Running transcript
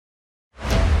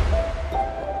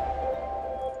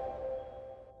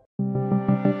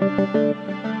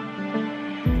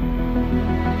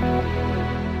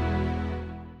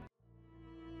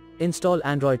Install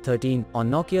Android 13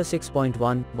 on Nokia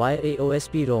 6.1 via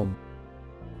AOSP ROM.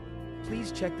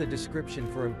 Please check the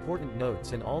description for important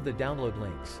notes and all the download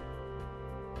links.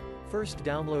 First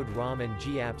download ROM and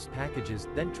GApps packages,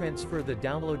 then transfer the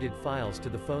downloaded files to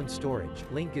the phone storage.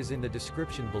 Link is in the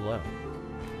description below.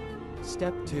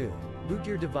 Step 2. Boot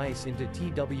your device into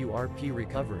Twrp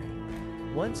recovery.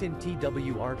 Once in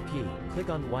Twrp, click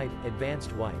on Wipe,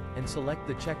 Advanced Wipe, and select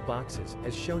the check boxes,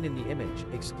 as shown in the image,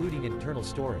 excluding internal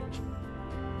storage.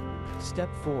 Step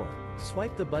 4.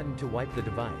 Swipe the button to wipe the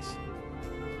device.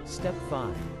 Step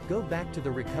 5. Go back to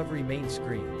the recovery main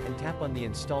screen, and tap on the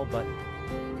Install button.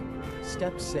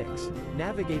 Step 6.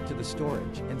 Navigate to the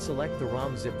storage, and select the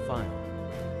ROM zip file.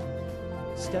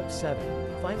 Step 7.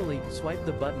 Finally, swipe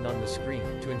the button on the screen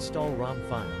to install ROM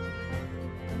file.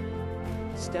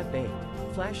 Step 8.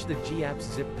 Flash the GApps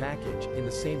zip package, in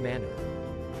the same manner.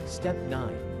 Step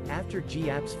 9. After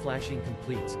GApps flashing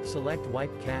completes, select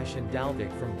Wipe Cache and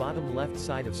Dalvik from bottom left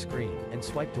side of screen, and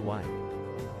swipe to wipe.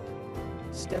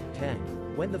 Step 10.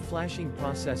 When the flashing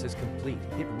process is complete,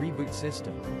 hit Reboot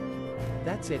System.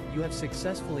 That's it, you have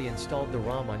successfully installed the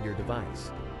ROM on your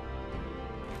device.